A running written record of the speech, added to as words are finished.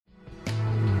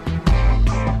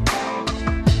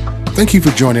Thank you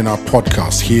for joining our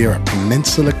podcast here at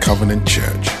Peninsula Covenant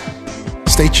Church.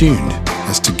 Stay tuned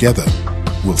as together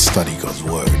we'll study God's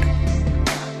Word.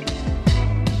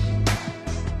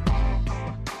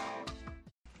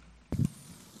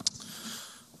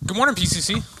 Good morning,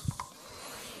 PCC.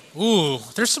 Ooh,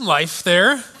 there's some life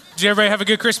there. Did everybody have a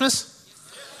good Christmas?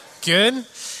 Good.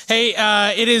 Hey,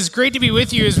 it is great to be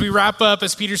with you as we wrap up,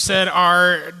 as Peter said,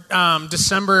 our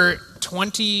December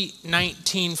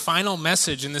 2019 final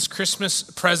message in this Christmas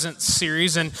present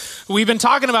series. And we've been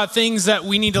talking about things that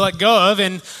we need to let go of.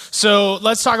 And so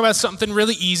let's talk about something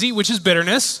really easy, which is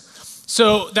bitterness.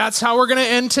 So that's how we're going to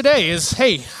end today is,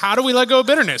 hey, how do we let go of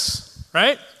bitterness,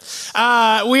 right?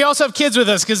 We also have kids with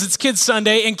us because it's Kids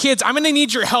Sunday. And kids, I'm going to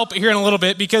need your help here in a little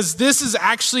bit because this is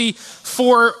actually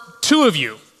for two of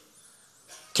you.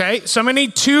 Okay, so I'm going to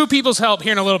need two people's help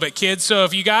here in a little bit, kids. So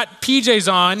if you got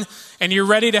PJs on and you're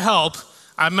ready to help,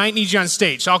 I might need you on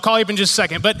stage. So I'll call you up in just a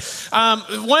second. But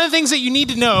one of the things that you need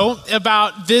to know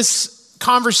about this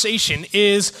conversation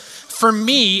is, for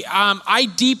me, I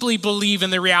deeply believe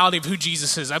in the reality of who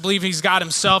Jesus is. I believe he's God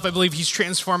himself. I believe he's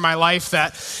transformed my life,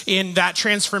 that in that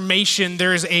transformation,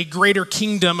 there is a greater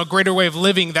kingdom, a greater way of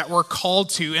living that we're called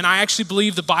to. And I actually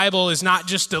believe the Bible is not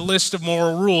just a list of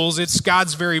moral rules, it's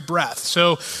God's very breath.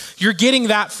 So you're getting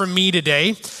that from me today.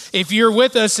 If you're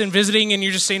with us and visiting and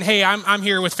you're just saying, hey, I'm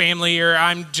here with family, or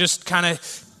I'm just kind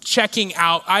of checking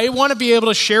out, I want to be able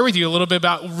to share with you a little bit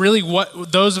about really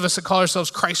what those of us that call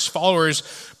ourselves Christ followers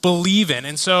believe in.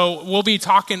 And so we'll be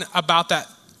talking about that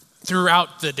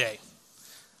throughout the day.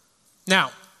 Now,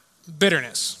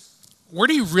 bitterness. Where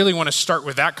do you really want to start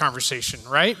with that conversation,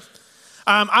 right?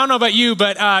 I don't know about you,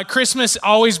 but Christmas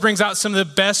always brings out some of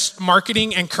the best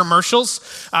marketing and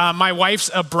commercials. My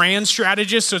wife's a brand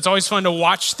strategist, so it's always fun to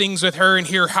watch things with her and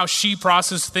hear how she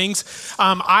processes things.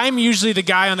 I'm usually the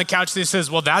guy on the couch that says,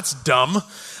 well, that's dumb.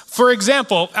 For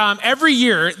example, every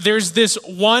year there's this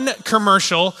one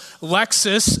commercial,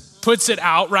 Lexus puts it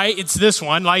out, right? It's this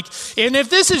one. And if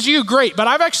this is you, great, but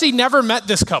I've actually never met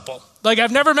this couple.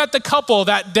 I've never met the couple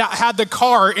that had the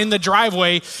car in the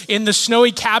driveway in the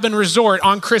snowy cabin resort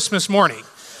on Christmas morning.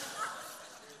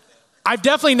 I've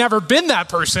definitely never been that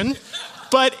person,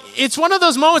 but it's one of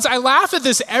those moments. I laugh at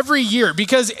this every year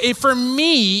because for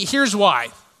me, here's why.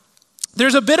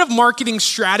 There's a bit of marketing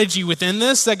strategy within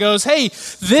this that goes, hey,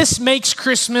 this makes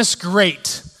Christmas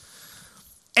great.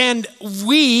 And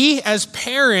we, as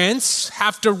parents,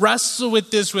 have to wrestle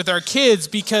with this with our kids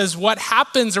because what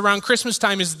happens around Christmas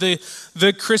time is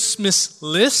the Christmas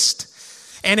list.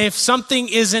 And if something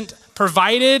isn't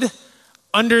provided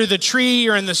under the tree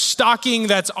or in the stocking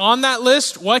that's on that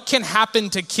list, what can happen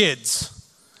to kids?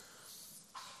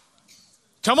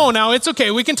 Come on now, it's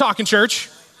okay. We can talk in church.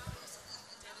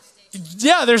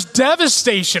 Yeah, there's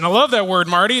devastation. I love that word,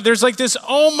 Marty. There's this,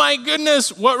 oh my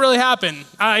goodness, what really happened?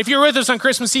 If you're with us on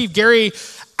Christmas Eve, Gary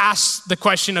asked the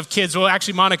question of kids. Well,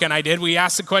 actually, Monica and I did. We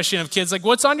asked the question of kids,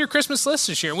 what's on your Christmas list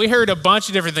this year? And we heard a bunch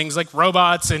of different things like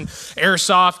robots and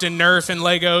airsoft and Nerf and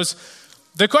Legos.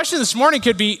 The question this morning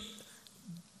could be,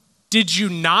 did you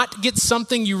not get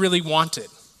something you really wanted?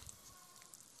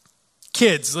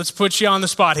 Kids, let's put you on the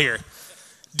spot here.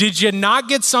 Did you not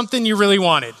get something you really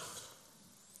wanted?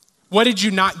 What did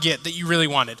you not get that you really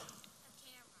wanted?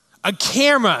 A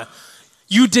camera.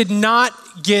 You did not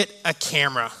get a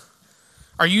camera.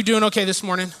 Are you doing okay this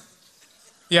morning?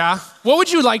 Yeah? What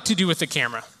would you like to do with the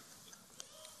camera?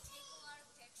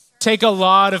 Take a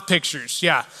lot of pictures.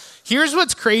 Yeah. Here's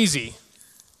what's crazy.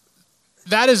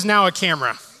 That is now a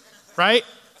camera, right?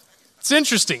 It's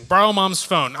interesting. Borrow mom's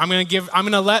phone. I'm going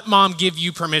to let mom give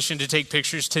you permission to take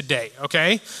pictures today,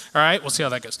 okay? All right, we'll see how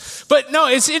that goes. But no,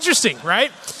 it's interesting,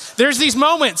 right? There's these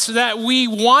moments that we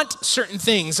want certain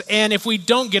things, and if we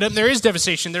don't get them, there is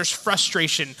devastation, there's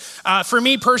frustration. For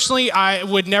me personally, I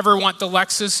would never want the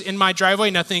Lexus in my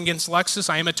driveway. Nothing against Lexus.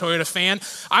 I am a Toyota fan.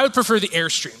 I would prefer the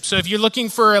Airstream. So if you're looking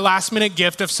for a last-minute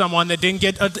gift of someone that didn't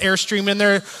get an Airstream in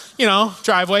their,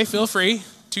 driveway, feel free.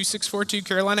 2642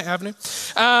 Carolina Avenue.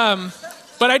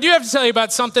 But I do have to tell you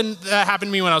about something that happened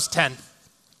to me when I was 10.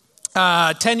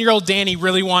 10-year-old Danny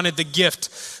really wanted the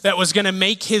gift that was going to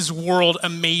make his world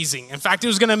amazing. In fact, it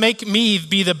was going to make me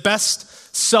be the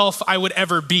best self I would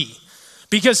ever be.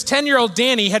 Because 10-year-old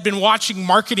Danny had been watching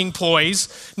marketing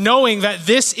ploys, knowing that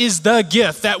this is the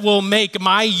gift that will make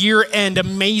my year end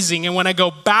amazing. And when I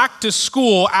go back to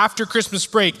school after Christmas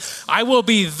break, I will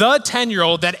be the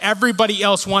 10-year-old that everybody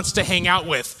else wants to hang out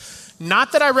with.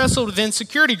 Not that I wrestled with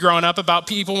insecurity growing up about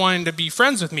people wanting to be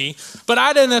friends with me, but I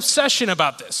had an obsession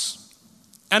about this.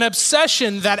 An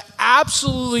obsession that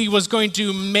absolutely was going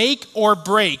to make or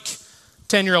break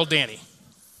 10-year-old Danny.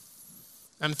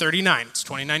 I'm 39. It's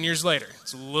 29 years later.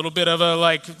 It's a little bit of a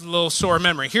little sore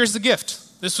memory. Here's the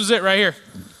gift. This was it right here.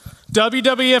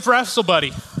 WWF Wrestle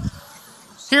Buddy.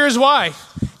 Here's why.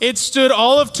 It stood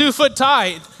all of 2 foot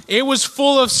high. It was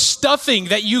full of stuffing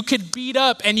that you could beat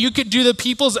up, and you could do the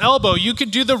people's elbow. You could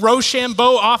do the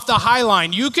Rochambeau off the high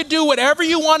line. You could do whatever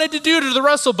you wanted to do to the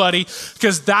Wrestle Buddy,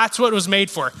 because that's what it was made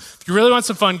for. If you really want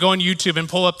some fun, go on YouTube and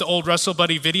pull up the old Wrestle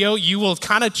Buddy video. You will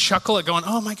kind of chuckle at going,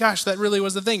 oh my gosh, that really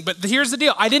was the thing. But here's the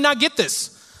deal. I did not get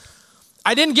this.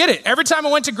 I didn't get it. Every time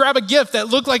I went to grab a gift that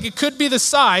looked like it could be the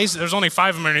size, there's only 5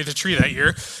 of them underneath the tree that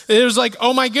year. It was like,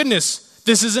 oh my goodness,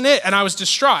 this isn't it. And I was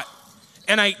distraught.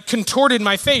 And I contorted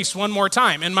my face one more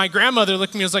time. And my grandmother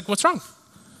looked at me and was like, what's wrong?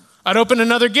 I'd open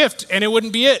another gift and it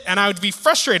wouldn't be it. And I would be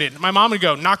frustrated. My mom would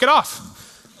go, knock it off.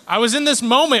 I was in this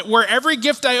moment where every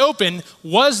gift I opened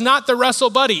was not the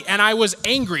Wrestle Buddy. And I was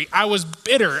angry. I was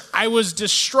bitter. I was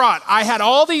distraught. I had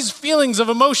all these feelings of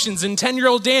emotions. And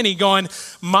 10-year-old Danny going,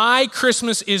 my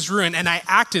Christmas is ruined. And I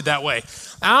acted that way.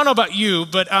 I don't know about you,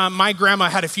 but my grandma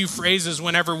had a few phrases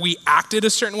whenever we acted a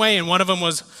certain way. And one of them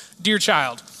was, dear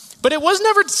child. But it was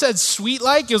never said sweet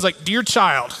like. It was like, dear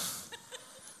child,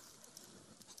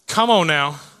 come on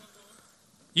now.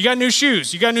 You got new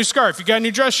shoes. You got a new scarf. You got a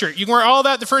new dress shirt. You can wear all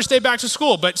that the first day back to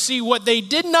school. But see, what they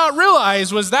did not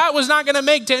realize was that was not going to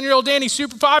make 10-year-old Danny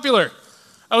super popular.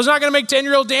 I was not going to make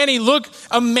 10-year-old Danny look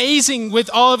amazing with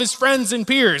all of his friends and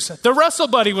peers. The Wrestle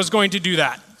Buddy was going to do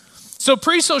that. So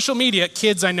pre-social media,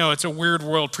 kids, I know it's a weird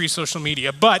world, pre-social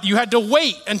media, but you had to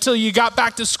wait until you got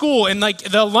back to school, and like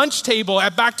the lunch table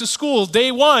at back to school,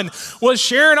 day one, was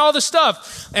sharing all the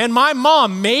stuff. And my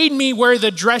mom made me wear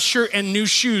the dress shirt and new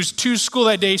shoes to school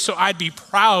that day so I'd be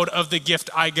proud of the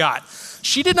gift I got.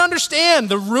 She didn't understand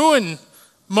the ruin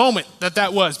moment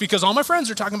that was, because all my friends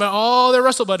are talking about all their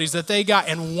Wrestle Buddies that they got,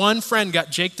 and one friend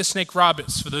got Jake the Snake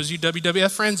Roberts. For those of you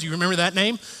WWF friends, you remember that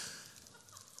name?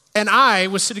 And I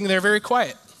was sitting there very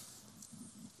quiet.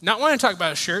 Not wanting to talk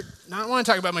about a shirt, not wanting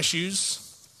to talk about my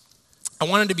shoes. I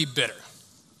wanted to be bitter.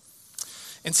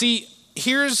 And see,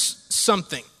 here's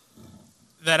something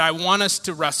that I want us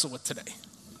to wrestle with today.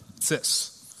 It's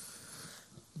this.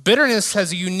 Bitterness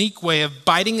has a unique way of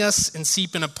biting us and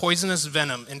seeping a poisonous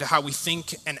venom into how we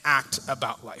think and act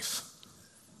about life.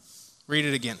 Read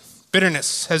it again.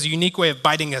 Bitterness has a unique way of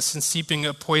biting us and seeping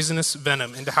a poisonous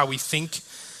venom into how we think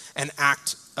and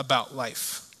act about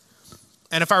life.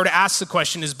 And if I were to ask the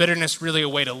question, is bitterness really a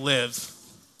way to live?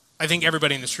 I think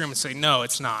everybody in this room would say, no,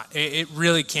 it's not. It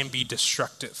really can be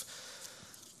destructive.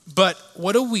 But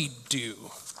what do we do?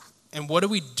 And what do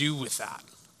we do with that?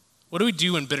 What do we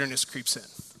do when bitterness creeps in?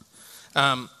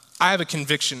 I have a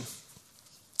conviction,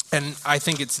 and I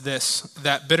think it's this,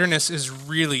 that bitterness is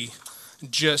really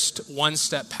just one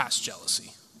step past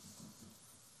jealousy.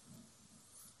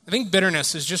 I think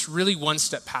bitterness is just really one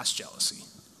step past jealousy.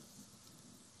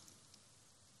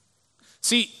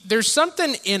 See, there's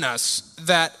something in us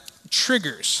that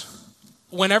triggers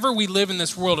whenever we live in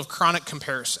this world of chronic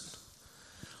comparison.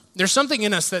 There's something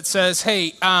in us that says,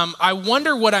 hey, I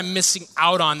wonder what I'm missing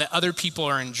out on that other people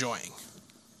are enjoying.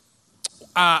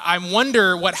 I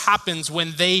wonder what happens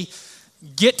when they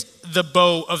get the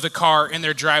bow of the car in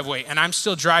their driveway and I'm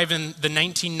still driving the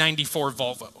 1994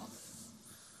 Volvo.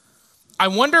 I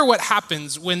wonder what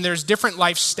happens when there's different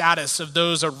life status of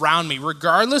those around me,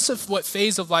 regardless of what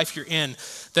phase of life you're in,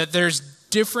 that there's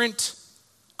different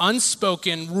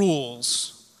unspoken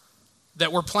rules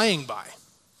that we're playing by.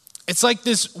 It's like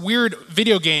this weird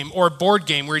video game or board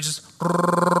game where you just,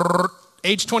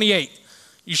 age 28,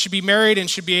 you should be married and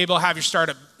should be able to have your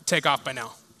startup take off by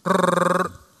now.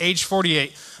 Age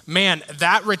 48. Man,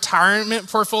 that retirement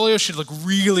portfolio should look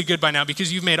really good by now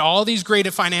because you've made all these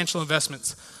great financial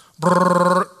investments.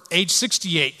 Age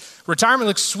 68, retirement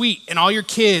looks sweet, and all your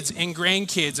kids and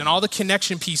grandkids and all the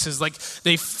connection pieces, like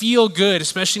they feel good,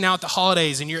 especially now at the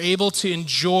holidays, and you're able to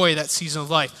enjoy that season of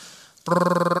life.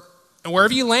 And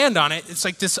wherever you land on it, it's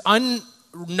like this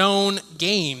unknown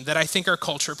game that I think our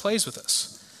culture plays with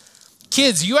us.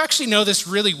 Kids, you actually know this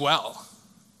really well.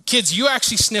 Kids, you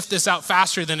actually sniff this out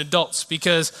faster than adults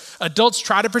because adults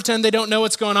try to pretend they don't know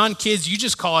what's going on. Kids, you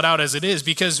just call it out as it is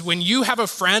because when you have a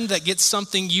friend that gets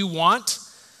something you want,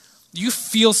 you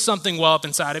feel something well up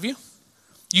inside of you.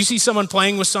 You see someone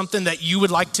playing with something that you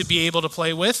would like to be able to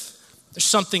play with. There's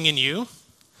something in you.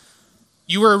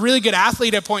 You were a really good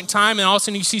athlete at a point in time and all of a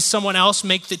sudden you see someone else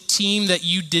make the team that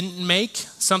you didn't make.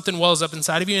 Something wells up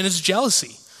inside of you and it's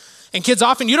jealousy. And kids,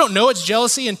 often you don't know it's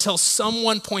jealousy until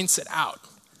someone points it out.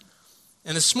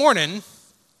 And this morning,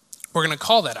 we're going to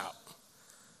call that out.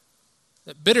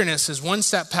 That bitterness is one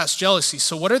step past jealousy.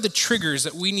 So what are the triggers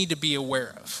that we need to be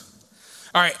aware of?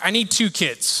 All right, I need 2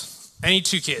 kids. I need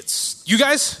 2 kids. You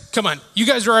guys, come on. You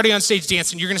guys are already on stage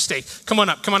dancing. You're going to stay. Come on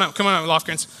up,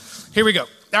 Lofgrens. Here we go.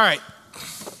 All right.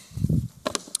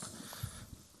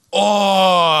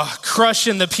 Oh,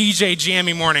 crushing the PJ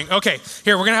jammy morning. Okay,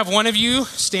 here, we're going to have one of you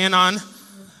stand on.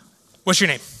 What's your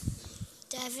name?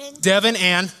 Devin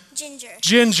and?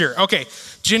 Ginger. Okay,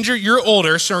 Ginger, you're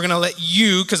older, so we're going to let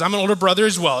you, because I'm an older brother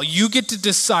as well, you get to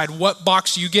decide what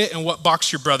box you get and what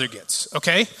box your brother gets,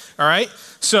 okay? All right?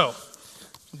 So,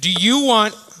 do you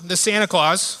want the Santa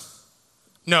Claus?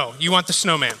 No, you want the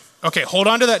snowman. Okay, hold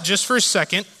on to that just for a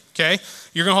second, okay?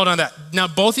 You're going to hold on to that. Now,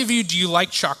 both of you, do you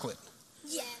like chocolate?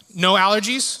 Yeah. No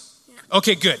allergies? No.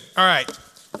 Okay, good. All right.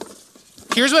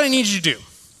 Here's what I need you to do.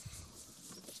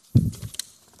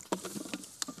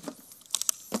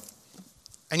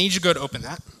 I need you to go to open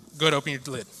that. Go to open your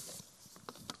lid.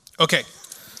 Okay.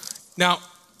 Now,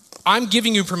 I'm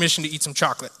giving you permission to eat some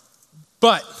chocolate.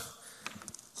 But,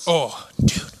 oh,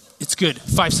 dude, it's good.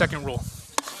 5-second rule.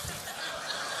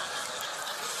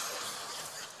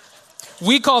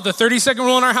 We call it the 30-second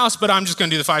rule in our house, but I'm just going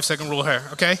to do the 5-second rule here,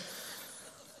 okay?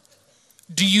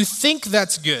 Do you think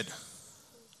that's good?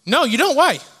 No, you don't.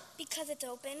 Why? Because it's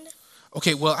opened.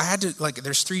 Okay, well, I had to,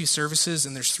 there's 3 services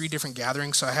and there's 3 different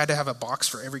gatherings, so I had to have a box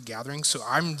for every gathering, so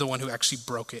I'm the one who actually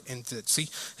broke it into, see,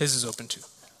 his is open too,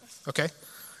 okay?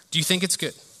 Do you think it's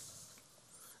good?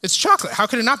 It's chocolate. How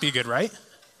could it not be good, right?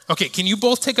 Okay, can you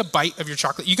both take a bite of your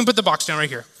chocolate? You can put the box down right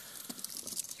here.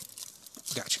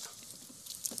 Gotcha.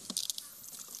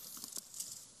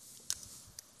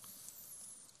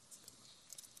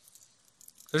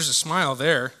 There's a smile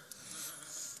there.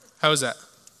 How is that?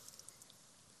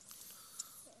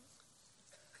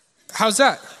 How's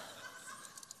that?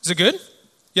 Is it good?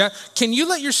 Yeah. Can you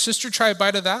let your sister try a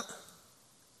bite of that?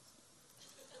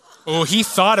 Oh, he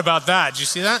thought about that. Did you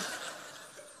see that?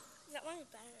 That one is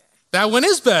better. That one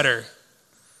is better.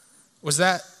 Was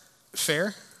that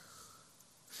fair?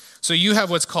 So you have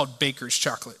what's called baker's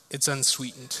chocolate. It's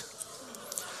unsweetened.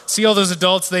 See all those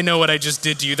adults? They know what I just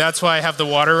did to you. That's why I have the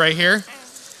water right here.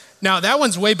 Now, that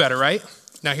one's way better, right?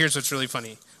 Now, here's what's really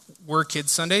funny. We're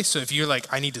Kids Sunday, so if you're like,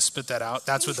 I need to spit that out,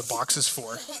 that's what the box is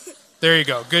for. There you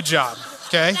go. Good job.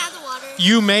 Okay?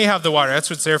 You may have the water. That's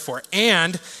what it's there for.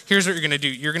 And here's what you're going to do.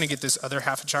 You're going to get this other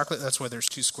half of chocolate. That's why there's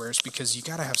 2 squares, because you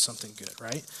got to have something good,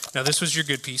 right? Now, this was your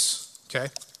good piece. Okay?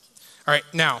 All right.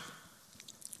 Now,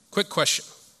 quick question.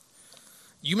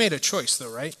 You made a choice,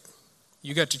 though, right?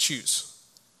 You got to choose.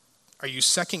 Are you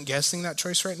second guessing that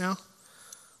choice right now?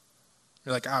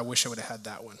 You're like, I wish I would have had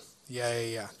that one.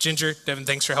 Yeah. Ginger, Devin,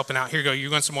 thanks for helping out. Here you go. You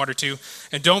want some water too.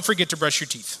 And don't forget to brush your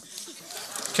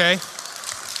teeth. Okay?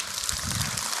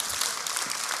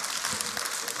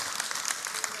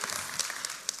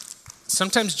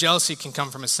 Sometimes jealousy can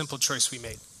come from a simple choice we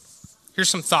made. Here's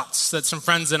some thoughts that some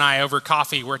friends and I over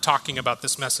coffee were talking about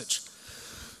this message.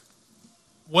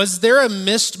 Was there a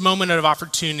missed moment of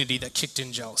opportunity that kicked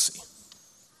in jealousy?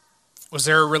 Was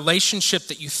there a relationship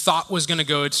that you thought was going to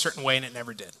go a certain way and it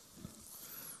never did?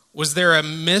 Was there a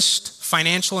missed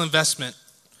financial investment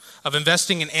of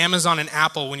investing in Amazon and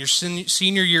Apple when your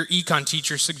senior year econ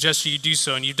teacher suggested you do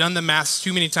so and you've done the math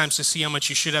too many times to see how much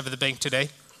you should have at the bank today?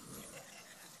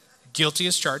 Guilty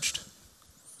as charged.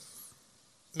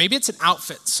 Maybe it's an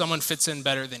outfit someone fits in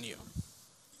better than you.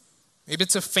 Maybe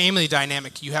it's a family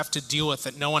dynamic you have to deal with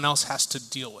that no one else has to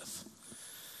deal with.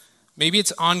 Maybe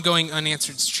it's ongoing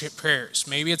unanswered prayers.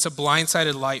 Maybe it's a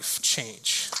blindsided life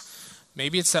change.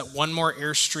 Maybe it's that one more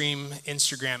Airstream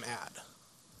Instagram ad.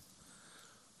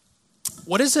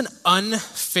 What is an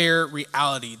unfair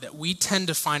reality that we tend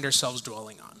to find ourselves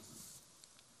dwelling on?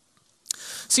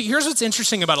 See, here's what's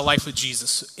interesting about a life with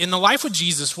Jesus. In the life with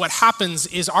Jesus, what happens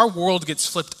is our world gets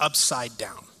flipped upside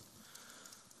down.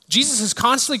 Jesus is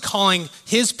constantly calling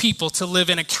his people to live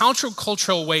in a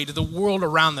countercultural way to the world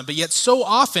around them. But yet so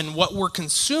often what we're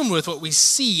consumed with, what we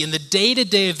see in the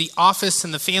day-to-day of the office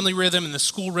and the family rhythm and the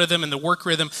school rhythm and the work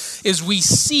rhythm, is we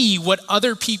see what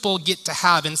other people get to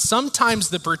have. And sometimes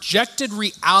the projected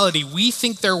reality we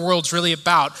think their world's really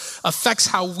about affects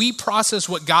how we process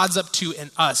what God's up to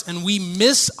in us. And we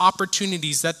miss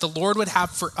opportunities that the Lord would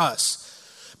have for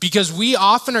us because we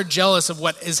often are jealous of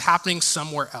what is happening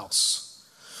somewhere else.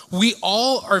 We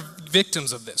all are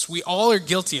victims of this. We all are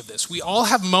guilty of this. We all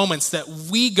have moments that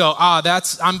we go,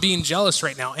 I'm being jealous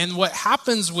right now. And what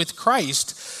happens with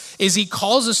Christ is he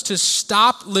calls us to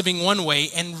stop living one way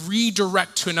and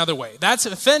redirect to another way. That's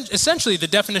essentially the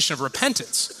definition of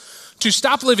repentance. To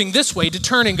stop living this way, to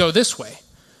turn and go this way.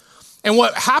 And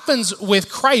what happens with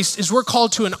Christ is we're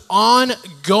called to an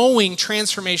ongoing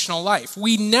transformational life.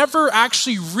 We never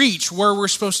actually reach where we're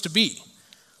supposed to be.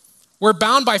 We're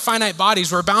bound by finite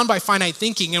bodies, we're bound by finite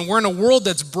thinking, and we're in a world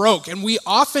that's broke, and we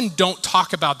often don't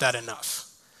talk about that enough.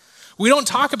 We don't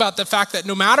talk about the fact that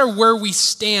no matter where we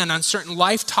stand on certain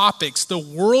life topics, the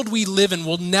world we live in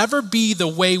will never be the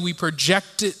way we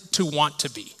project it to want to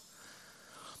be.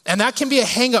 And that can be a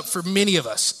hang-up for many of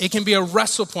us. It can be a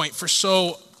wrestle point for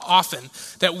so often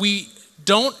that we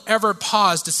don't ever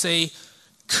pause to say,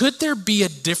 could there be a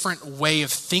different way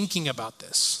of thinking about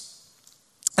this?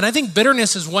 And I think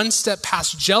bitterness is one step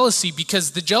past jealousy,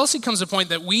 because the jealousy comes to a point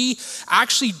that we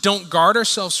actually don't guard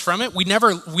ourselves from it. We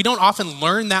don't often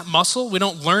learn that muscle. We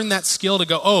don't learn that skill to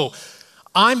go, oh,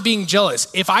 I'm being jealous.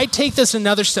 If I take this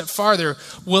another step farther,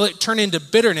 will it turn into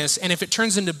bitterness? And if it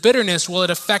turns into bitterness, will it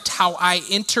affect how I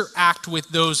interact with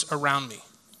those around me?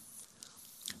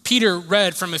 Peter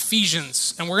read from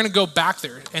Ephesians, and we're going to go back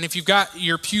there. And if you've got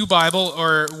your Pew Bible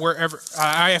or wherever,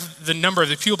 I have the number of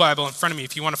the Pew Bible in front of me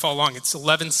if you want to follow along. It's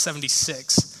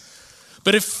 1176.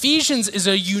 But Ephesians is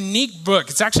a unique book.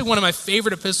 It's actually one of my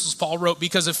favorite epistles Paul wrote,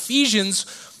 because Ephesians,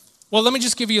 well, let me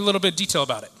just give you a little bit of detail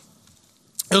about it.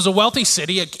 It was a wealthy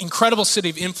city, an incredible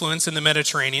city of influence in the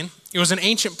Mediterranean. It was an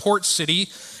ancient port city,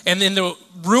 and in the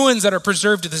ruins that are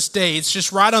preserved to this day, it's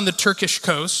just right on the Turkish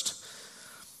coast.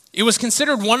 It was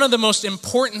considered one of the most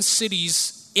important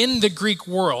cities in the Greek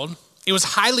world. It was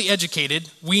highly educated.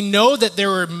 We know that there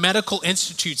were medical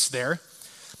institutes there.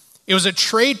 It was a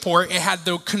trade port. It had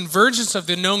the convergence of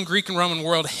the known Greek and Roman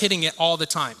world hitting it all the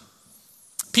time.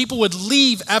 People would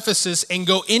leave Ephesus and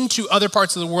go into other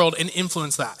parts of the world and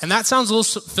influence that. And that sounds a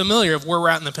little familiar of where we're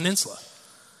at in the peninsula.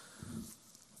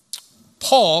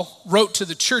 Paul wrote to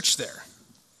the church there.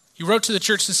 He wrote to the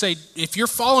church to say, if you're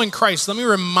following Christ, let me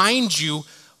remind you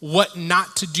what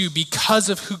not to do because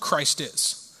of who Christ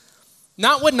is.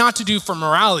 Not what not to do for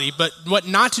morality, but what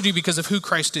not to do because of who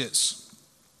Christ is.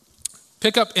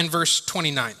 Pick up in verse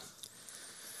 29.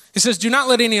 It says, do not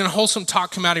let any unwholesome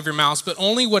talk come out of your mouths, but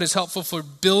only what is helpful for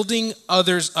building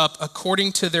others up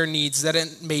according to their needs, that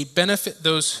it may benefit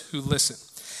those who listen.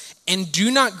 And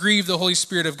do not grieve the Holy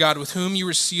Spirit of God, with whom you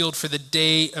were sealed for the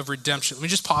day of redemption. Let me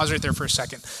just pause right there for a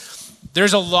second.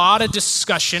 There's a lot of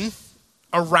discussion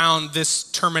around this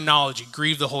terminology,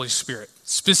 grieve the Holy Spirit.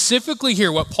 Specifically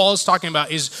here, what Paul is talking about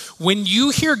is when you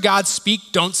hear God speak,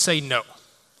 don't say no.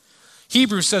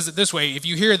 Hebrews says it this way, if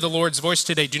you hear the Lord's voice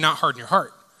today, do not harden your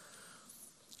heart.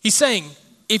 He's saying,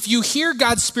 if you hear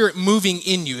God's Spirit moving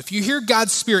in you, if you hear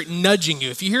God's Spirit nudging you,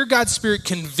 if you hear God's Spirit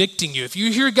convicting you, if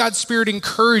you hear God's Spirit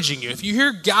encouraging you, if you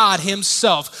hear God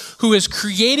himself, who has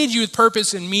created you with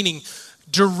purpose and meaning,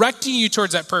 directing you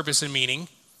towards that purpose and meaning,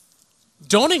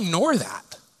 don't ignore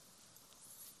that.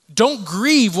 Don't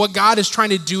grieve what God is trying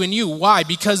to do in you. Why?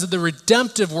 Because of the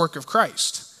redemptive work of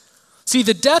Christ. See,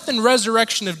 the death and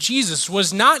resurrection of Jesus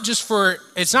was not just for,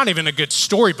 it's not even a good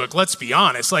storybook, let's be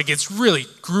honest. Like, it's really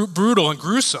brutal and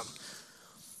gruesome.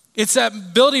 It's that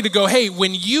ability to go, hey,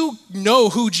 when you know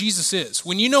who Jesus is,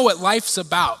 when you know what life's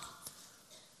about,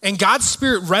 and God's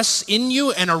Spirit rests in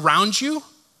you and around you,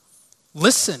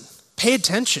 listen, pay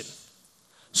attention,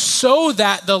 so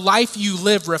that the life you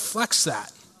live reflects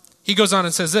that. He goes on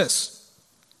and says this.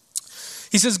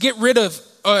 He says, get rid of,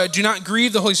 do not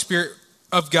grieve the Holy Spirit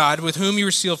of God, with whom you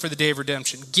were sealed for the day of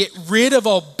redemption. Get rid of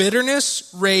all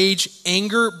bitterness, rage,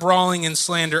 anger, brawling, and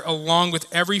slander, along with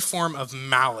every form of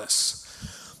malice.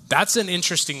 That's an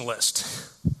interesting list.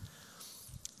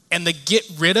 And the get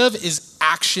rid of is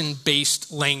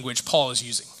action-based language Paul is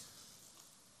using.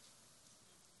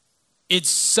 It's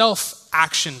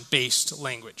self-action-based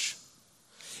language.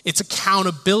 It's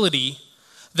accountability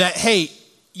that, hey,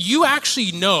 you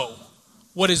actually know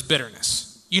what is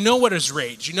bitterness. You know what is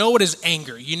rage. You know what is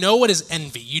anger. You know what is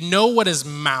envy. You know what is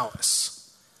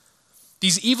malice.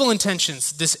 These evil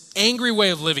intentions, this angry way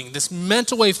of living, this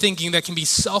mental way of thinking that can be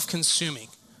self-consuming.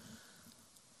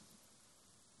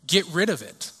 Get rid of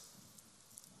it.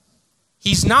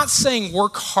 He's not saying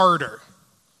work harder.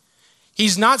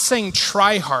 He's not saying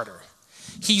try harder.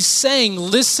 He's saying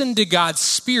listen to God's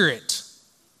Spirit.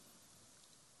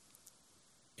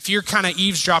 If you're kind of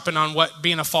eavesdropping on what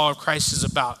being a follower of Christ is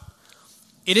about,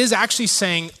 it is actually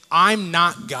saying, I'm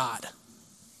not God.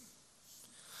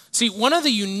 See, one of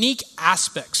the unique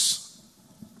aspects,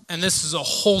 and this is a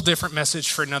whole different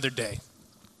message for another day,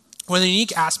 one of the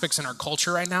unique aspects in our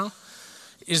culture right now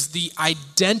is the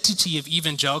identity of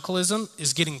evangelicalism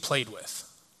is getting played with.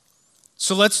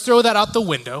 So let's throw that out the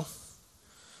window,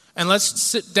 and let's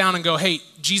sit down and go, hey,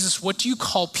 Jesus, what do you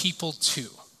call people to?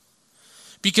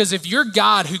 Because if you're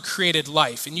God who created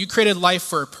life, and you created life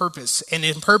for a purpose, and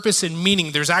in purpose and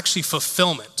meaning, there's actually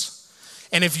fulfillment.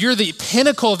 And if you're the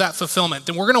pinnacle of that fulfillment,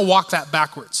 then we're going to walk that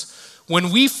backwards. When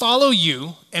we follow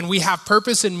you and we have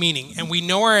purpose and meaning and we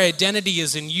know our identity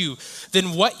is in you,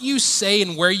 then what you say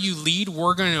and where you lead,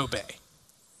 we're going to obey.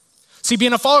 See,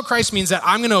 being a follower of Christ means that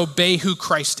I'm going to obey who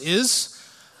Christ is,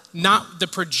 not the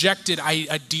projected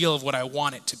ideal of what I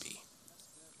want it to be.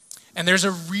 And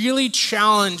it's really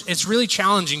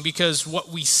challenging because what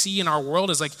we see in our world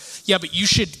is like, yeah, but you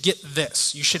should get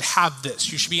this. You should have this.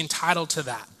 You should be entitled to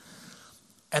that.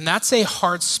 And that's a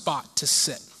hard spot to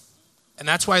sit. And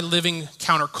that's why living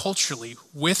counterculturally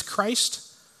with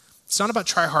Christ, it's not about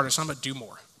try harder, it's not about do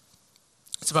more.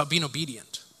 It's about being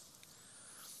obedient.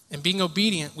 And being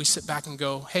obedient, we sit back and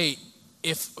go, hey,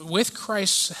 if with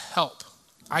Christ's help,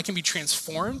 I can be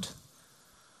transformed,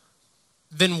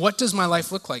 then what does my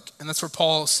life look like? And that's where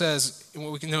Paul says, and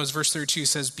what we can know is verse 32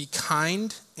 says, be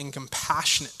kind and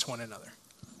compassionate to one another.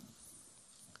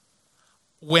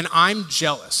 When I'm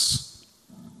jealous,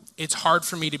 it's hard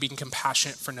for me to be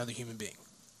compassionate for another human being.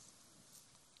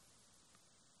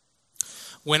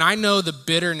 When I know the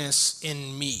bitterness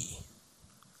in me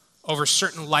over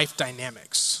certain life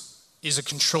dynamics is a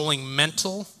controlling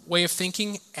mental way of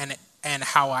thinking and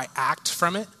how I act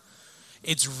from it,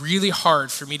 it's really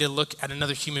hard for me to look at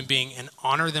another human being and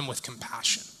honor them with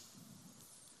compassion.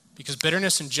 Because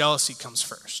bitterness and jealousy comes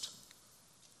first.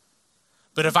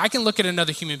 But if I can look at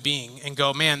another human being and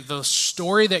go, man, the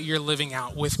story that you're living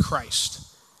out with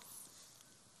Christ,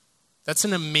 that's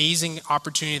an amazing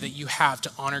opportunity that you have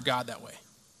to honor God that way.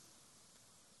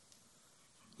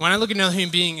 When I look at another human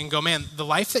being and go, man, the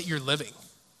life that you're living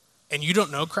and you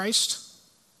don't know Christ,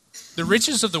 the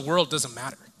riches of the world doesn't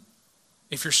matter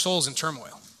if your soul's in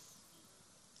turmoil.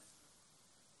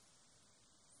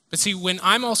 But see, when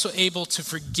I'm also able to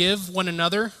forgive one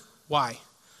another, why?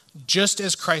 Just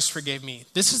as Christ forgave me.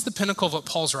 This is the pinnacle of what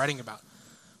Paul's writing about.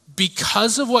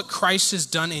 Because of what Christ has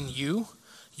done in you,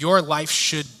 your life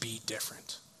should be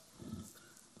different.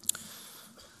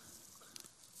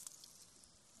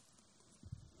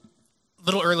 A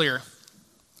little earlier,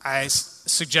 I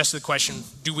suggested the question,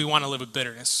 do we want to live with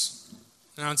bitterness?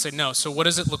 And I would say no. So what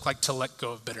does it look like to let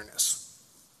go of bitterness?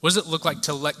 What does it look like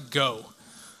to let go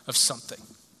of something?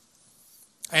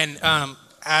 And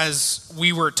as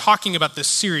we were talking about this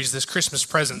series, this Christmas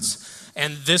Presents,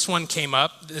 and this one came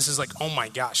up, this is like, oh my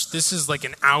gosh, this is like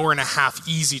an hour and a half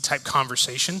easy type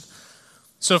conversation.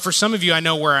 So for some of you, I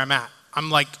know where I'm at.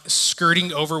 I'm like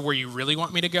skirting over where you really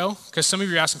want me to go, because some of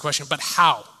you are asking the question, but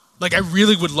how? Like I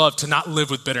really would love to not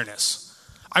live with bitterness.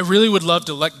 I really would love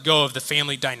to let go of the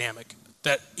family dynamic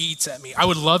that eats at me. I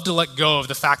would love to let go of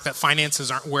the fact that finances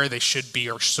aren't where they should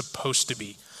be or supposed to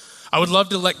be. I would love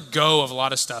to let go of a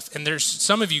lot of stuff. And there's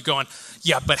some of you going,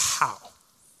 yeah, but how?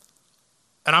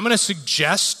 And I'm going to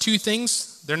suggest two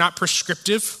things. They're not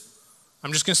prescriptive.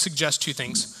 I'm just going to suggest two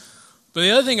things. But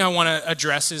the other thing I want to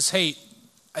address is, hey,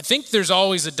 I think there's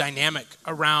always a dynamic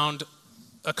around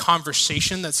a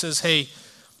conversation that says, hey,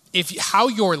 if how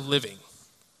you're living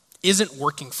isn't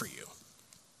working for you,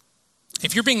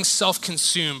 if you're being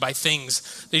self-consumed by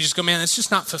things, they just go, man, it's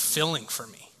just not fulfilling for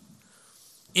me.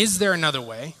 Is there another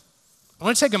way? I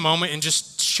want to take a moment and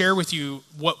just share with you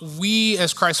what we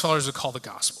as Christ followers would call the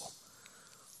gospel.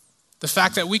 The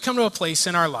fact that we come to a place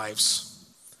in our lives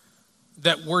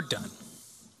that we're done.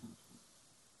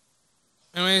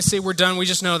 And when I say we're done, we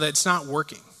just know that it's not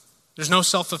working. There's no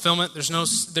self-fulfillment.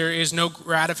 There is no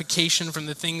gratification from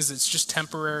the things that's just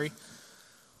temporary.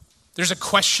 There's a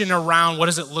question around what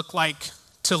does it look like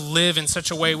to live in such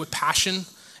a way with passion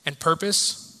and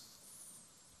purpose.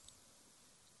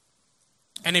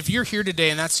 And if you're here today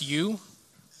and that's you,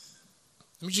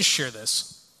 let me just share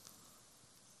this.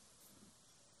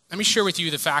 Let me share with you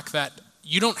the fact that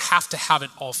you don't have to have it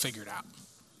all figured out.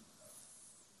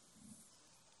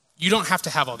 You don't have to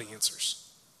have all the answers.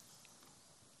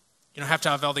 You don't have to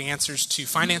have all the answers to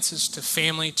finances, to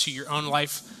family, to your own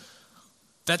life.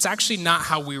 That's actually not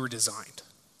how we were designed.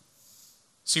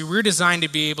 See, we're designed to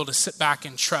be able to sit back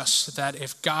and trust that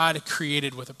if God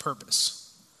created with a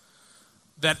purpose,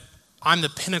 that I'm the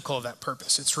pinnacle of that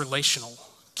purpose. It's relational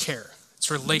care. It's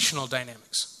relational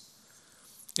dynamics.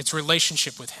 It's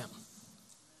relationship with him.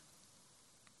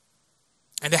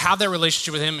 And to have that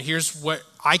relationship with him, here's what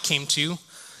I came to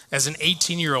as an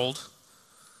 18-year-old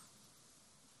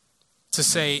to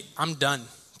say, I'm done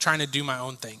trying to do my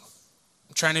own thing.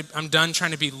 I'm done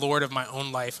trying to be Lord of my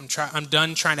own life. I'm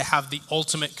done trying to have the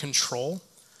ultimate control.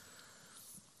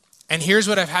 And here's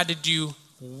what I've had to do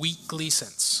weekly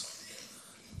since.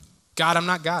 God, I'm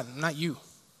not God. I'm not you.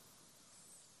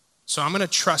 So I'm going to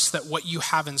trust that what you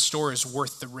have in store is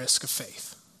worth the risk of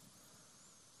faith.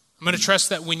 I'm going to trust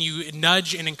that when you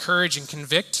nudge and encourage and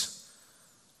convict,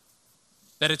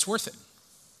 that it's worth it.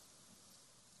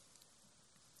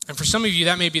 And for some of you,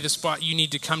 that may be the spot you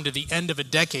need to come to the end of a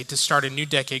decade to start a new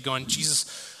decade going,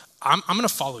 Jesus, I'm going to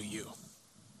follow you.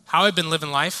 How I've been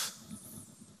living life,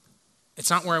 it's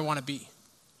not where I want to be.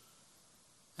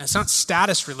 And it's not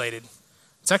status related.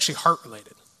 It's actually heart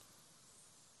related.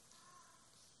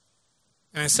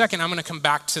 And in a second, I'm going to come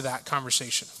back to that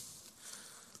conversation.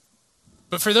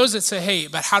 But for those that say, hey,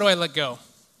 but how do I let go?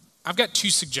 I've got 2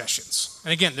 suggestions.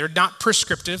 And again, they're not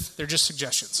prescriptive. They're just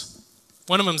suggestions.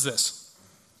 One of them is this.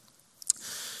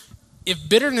 If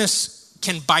bitterness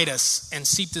can bite us and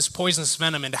seep this poisonous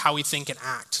venom into how we think and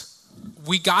act,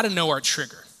 we got to know our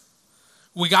trigger.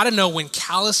 We got to know when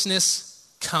callousness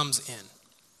comes in.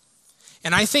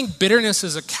 And I think bitterness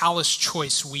is a callous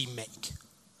choice we make.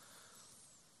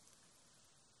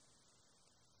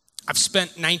 I've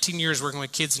spent 19 years working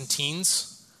with kids and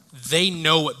teens. They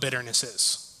know what bitterness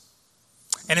is.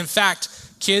 And in fact,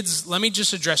 kids, let me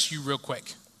just address you real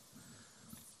quick.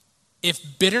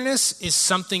 If bitterness is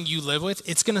something you live with,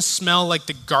 it's going to smell like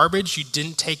the garbage you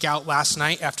didn't take out last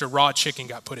night after raw chicken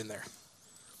got put in there.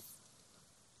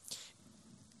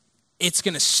 It's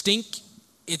going to stink.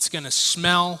 It's going to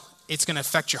smell. It's going to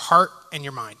affect your heart and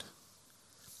your mind.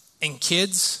 And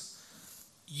kids,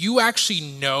 you actually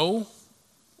know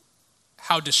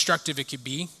how destructive it could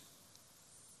be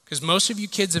because most of you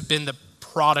kids have been the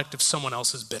product of someone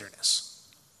else's bitterness.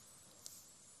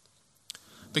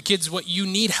 But kids, what you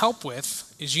need help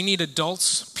with is you need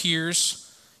adults,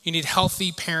 peers, you need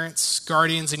healthy parents,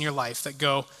 guardians in your life that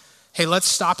go, hey, let's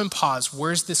stop and pause.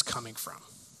 Where's this coming from?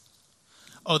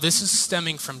 Oh, this is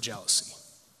stemming from jealousy.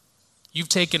 You've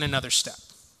taken another step.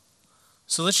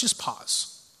 So let's just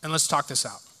pause and let's talk this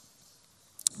out.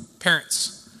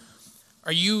 Parents,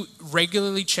 are you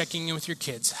regularly checking in with your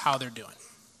kids how they're doing?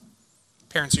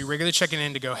 Parents, are you regularly checking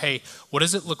in to go, hey, what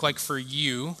does it look like for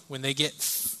you when they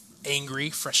get angry,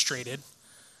 frustrated,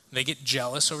 they get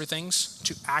jealous over things,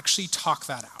 to actually talk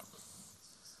that out?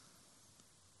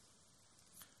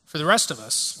 For the rest of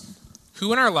us,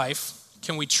 who in our life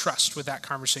can we trust with that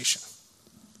conversation?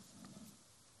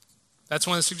 That's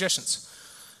one of the suggestions.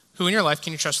 Who in your life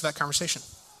can you trust with that conversation?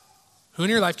 Who in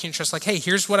your life can you trust, like, hey,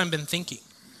 here's what I've been thinking.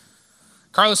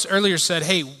 Carlos earlier said,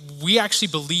 hey, we actually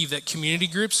believe that community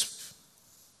groups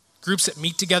that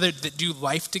meet together, that do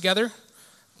life together,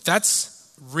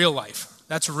 that's real life.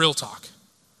 That's real talk.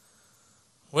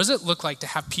 What does it look like to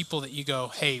have people that you go,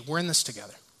 hey, we're in this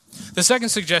together? The second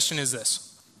suggestion is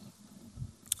this.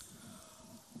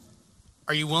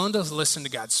 Are you willing to listen to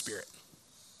God's Spirit?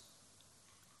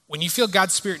 When you feel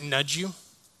God's Spirit nudge you,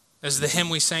 as the hymn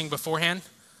we sang beforehand,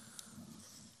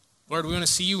 Lord, we want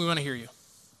to see you, we want to hear you.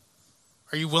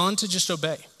 Are you willing to just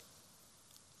obey?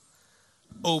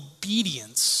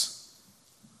 Obedience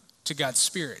to God's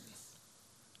Spirit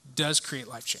does create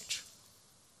life change.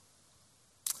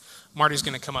 Marty's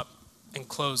going to come up and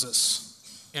close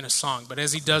us in a song. But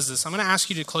as he does this, I'm going to ask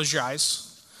you to close your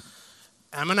eyes.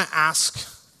 I'm going to ask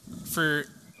for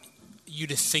you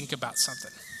to think about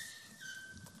something.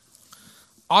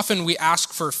 Often we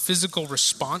ask for a physical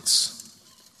response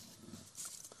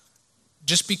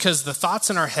just because the thoughts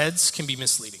in our heads can be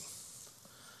misleading.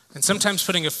 And sometimes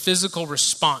putting a physical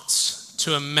response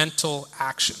to a mental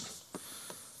action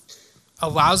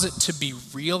allows it to be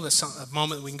real. That's a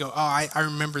moment we can go, oh, I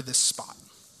remember this spot.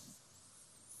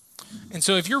 And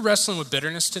so if you're wrestling with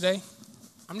bitterness today,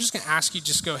 I'm just going to ask you,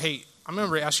 just go, hey, I'm going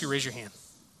to ask you to raise your hand.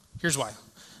 Here's why.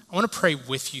 I want to pray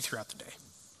with you throughout the day.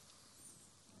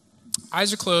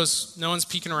 Eyes are closed. No one's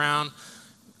peeking around.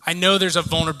 I know there's a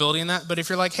vulnerability in that, but if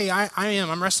you're like, hey,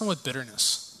 I'm wrestling with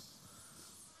bitterness,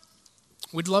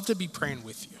 we'd love to be praying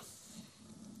with you.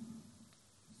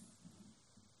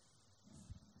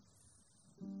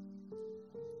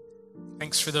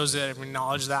 Thanks for those that have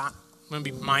acknowledged that. I'm going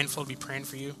to be mindful to be praying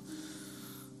for you.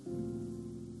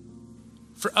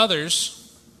 For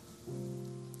others,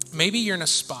 maybe you're in a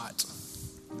spot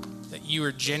that you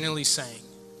are genuinely saying,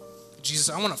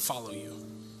 Jesus, I want to follow you.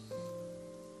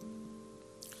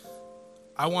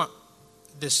 I want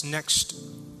this next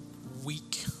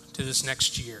week to this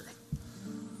next year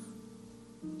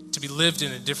to be lived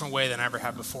in a different way than I ever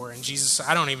have before. And Jesus,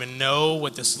 I don't even know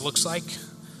what this looks like,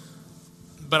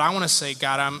 but I want to say,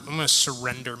 God, I'm going to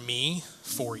surrender me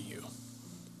for you.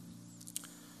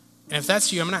 And if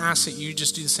that's you, I'm going to ask that you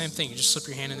just do the same thing. You just slip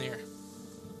your hand in the air.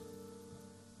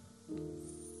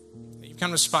 You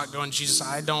come to a spot going, Jesus,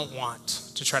 I don't want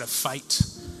to try to fight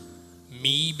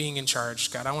me being in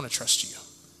charge. God, I want to trust you.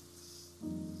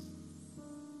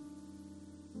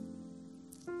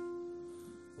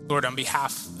 Lord, on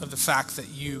behalf of the fact that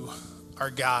you are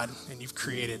God and you've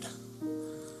created,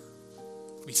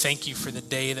 we thank you for the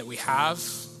day that we have.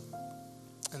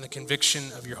 and the conviction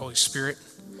of your Holy Spirit.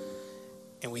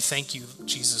 And we thank you,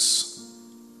 Jesus,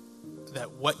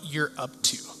 that what you're up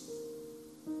to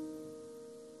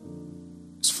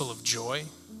is full of joy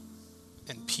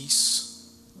and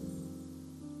peace.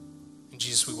 And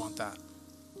Jesus, we want that.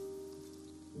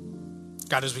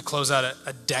 God, as we close out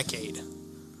a decade,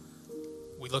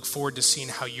 we look forward to seeing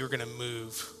how you're going to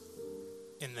move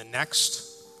in the next.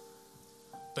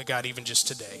 But God, even just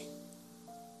today,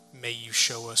 may you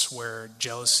show us where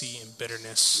jealousy and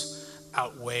bitterness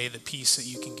outweigh the peace that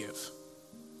you can give.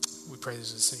 We pray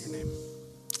this in your name.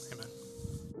 Amen.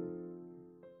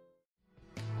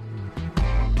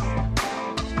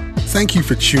 Thank you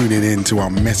for tuning in to our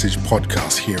message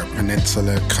podcast here at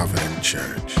Peninsula Covenant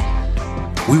Church.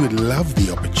 We would love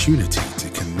the opportunity to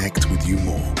connect with you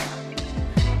more.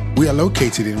 We are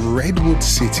located in Redwood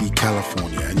City,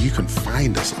 California, and you can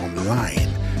find us online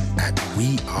at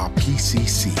wearepcc.com.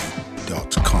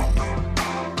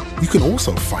 You can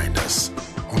also find us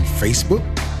on Facebook,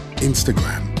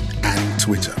 Instagram, and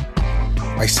Twitter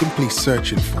by simply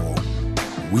searching for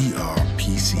We Are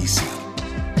PCC.